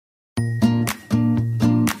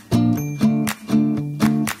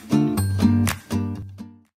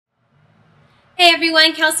Hey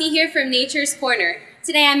everyone, Kelsey here from Nature's Corner.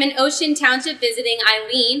 Today I'm in Ocean Township visiting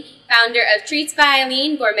Eileen, founder of Treats by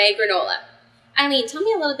Eileen Gourmet Granola. Eileen, tell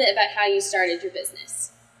me a little bit about how you started your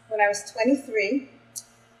business. When I was 23,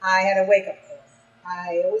 I had a wake-up call.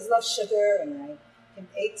 I always loved sugar and I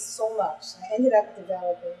ate so much. I ended up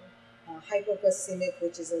developing hypoglycemic,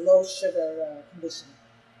 which is a low sugar condition.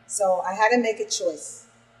 So I had to make a choice.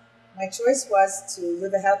 My choice was to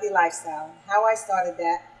live a healthy lifestyle. How I started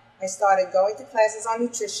that, I started going to classes on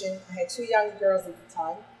nutrition. I had two young girls at the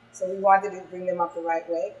time, so we wanted to bring them up the right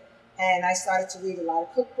way. And I started to read a lot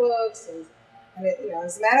of cookbooks.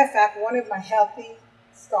 As a matter of fact, one of my healthy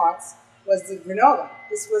starts was the granola.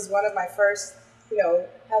 This was one of my first,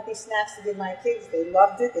 healthy snacks to give my kids. They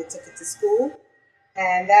loved it. They took it to school.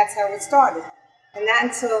 And that's how it started. And not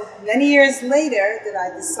until many years later did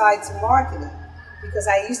I decide to market it. Because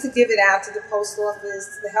I used to give it out to the post office,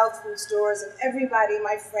 to the health food stores, and everybody,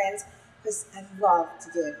 my friends, because I love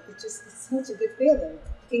to give. It's such a good feeling.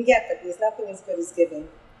 You can get, but there's nothing as good as giving.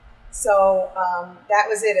 So that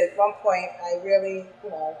was it. At one point, I really,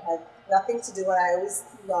 had nothing to do. And I always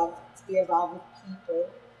loved to be involved with people,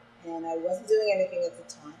 and I wasn't doing anything at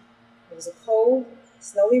the time. It was a cold,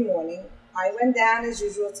 snowy morning. I went down as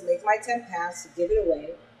usual to make my 10 pounds to give it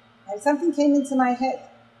away, and something came into my head.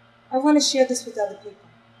 I want to share this with other people.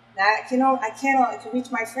 Now, I can reach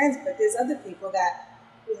my friends, but there's other people that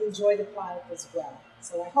will enjoy the product as well.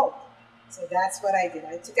 So I hope. So that's what I did.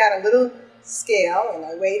 I took out a little scale, and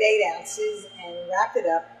I weighed 8 ounces, and wrapped it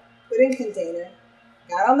up, put it in a container,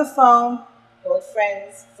 got on the phone, called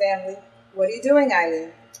friends, family. What are you doing,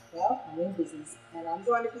 Eileen? Well, I'm in business, and I'm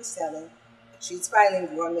going to be selling Treats by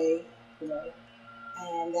Eileen Gourmet,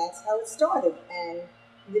 and that's how it started. And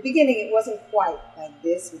in the beginning, it wasn't quite like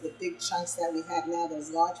this with the big chunks that we have now,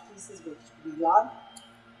 those large pieces, which we love.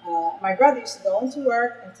 My brother used to go into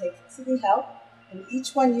work and take it to the help, and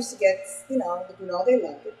each one used to get, the granola, they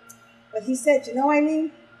loved it. But he said,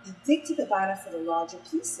 Eileen, you dig to the bottom for the larger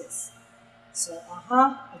pieces. So,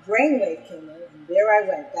 a brainwave came in, and there I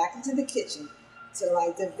went, back into the kitchen, till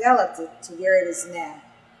I developed it to where it is now.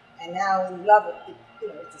 And now we love it.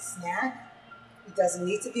 It's a snack. It doesn't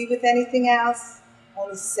need to be with anything else.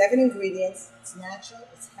 Only 7 ingredients. It's natural.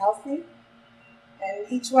 It's healthy. And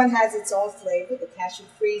each one has its own flavor. The cashew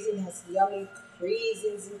freezing has yummy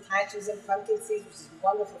raisins and cashews and pumpkin seeds, which is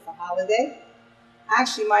wonderful for holiday.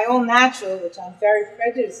 Actually, my own natural, which I'm very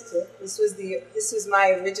prejudiced to, this was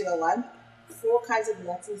my original one. 4 kinds of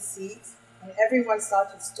nuts and seeds. And everyone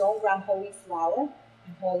starts with stone ground whole wheat flour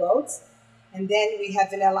and whole oats. And then we have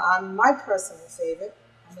vanilla. I'm my personal favorite.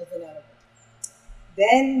 I'm a vanilla.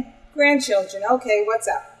 Then grandchildren, okay, what's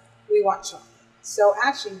up? We want chocolate. So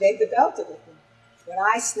actually, they developed it with me. But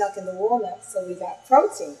I snuck in the walnuts, so we got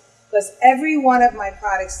protein. Because every one of my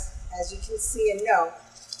products, as you can see and know,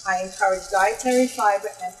 I encourage dietary fiber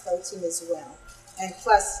and protein as well. And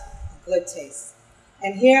plus, a good taste.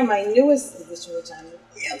 And here, my newest addition, which I'm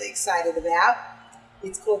really excited about,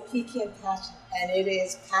 it's called Pecan Passion, and it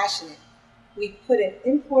is passionate. We put an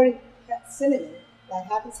imported cinnamon that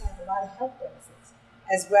happens to have a lot of health benefits,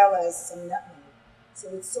 as well as some nutmeg. So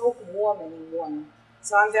it's so warming and warm.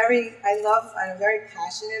 So I'm very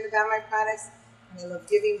passionate about my products, and I love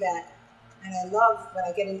giving back. And I love when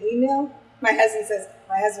I get an email, my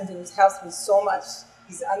husband who helps me so much,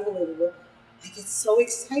 he's unbelievable. I get so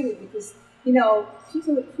excited because,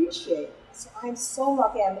 people appreciate it. So I'm so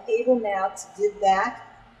lucky I'm able now to give back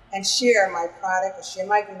and share my product or share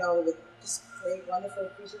my granola with just great, wonderful,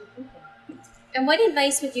 appreciative people. And what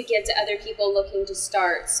advice would you give to other people looking to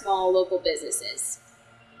start small local businesses?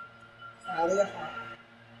 Follow your heart,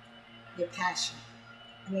 your passion.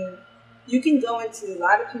 You can go into a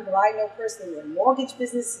lot of people I know personally who are mortgage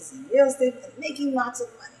businesses and real estate and making lots of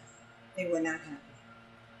money. They were not happy.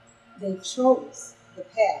 They chose the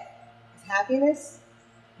path of happiness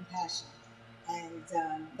and passion. And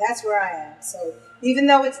that's where I am. So even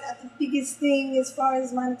though it's not the biggest thing as far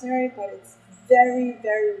as monetary, but it's very,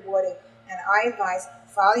 very rewarding. And I advise,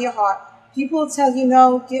 follow your heart. People will tell you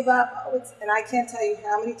no, give up. And I can't tell you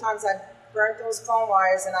how many times I've burnt those phone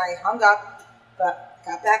wires and I hung up, but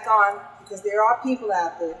got back on, because there are people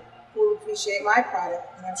out there who will appreciate my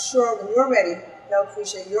product. And I'm sure when you're ready, they'll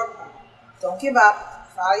appreciate your product. Don't give up,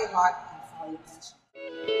 follow your heart, and follow your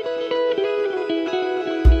passion.